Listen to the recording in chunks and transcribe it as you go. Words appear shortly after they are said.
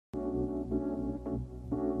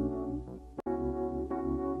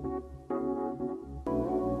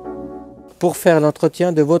pour faire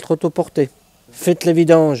l'entretien de votre autoportée. Faites les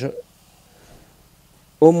vidanges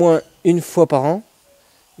au moins une fois par an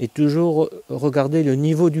et toujours regardez le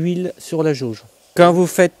niveau d'huile sur la jauge. Quand vous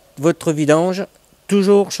faites votre vidange,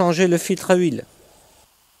 toujours changez le filtre à huile.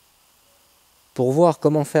 Pour voir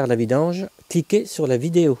comment faire la vidange, cliquez sur la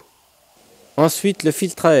vidéo. Ensuite, le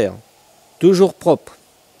filtre à air, toujours propre.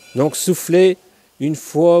 Donc soufflez une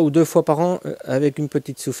fois ou deux fois par an avec une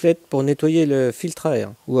petite soufflette pour nettoyer le filtre à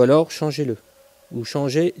air. Ou alors changez-le. Ou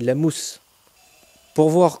changez la mousse.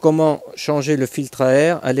 Pour voir comment changer le filtre à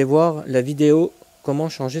air, allez voir la vidéo comment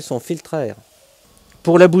changer son filtre à air.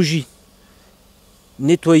 Pour la bougie,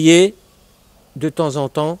 nettoyez de temps en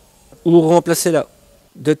temps ou remplacez-la.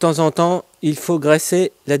 De temps en temps, il faut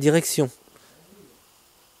graisser la direction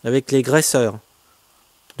avec les graisseurs.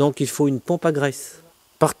 Donc il faut une pompe à graisse.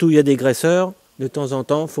 Partout où il y a des graisseurs, de temps en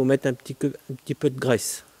temps, il faut mettre un petit peu de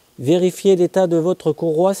graisse. Vérifiez l'état de votre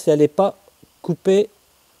courroie si elle n'est pas coupée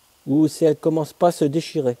ou si elle ne commence pas à se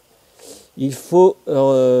déchirer. Il faut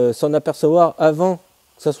s'en apercevoir avant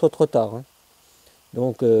que ça soit trop tard.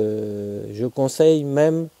 Donc je conseille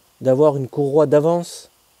même d'avoir une courroie d'avance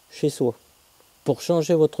chez soi. Pour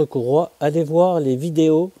changer votre courroie, allez voir les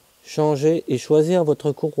vidéos, changer et choisir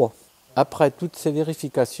votre courroie. Après toutes ces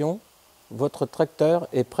vérifications, votre tracteur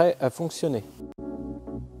est prêt à fonctionner.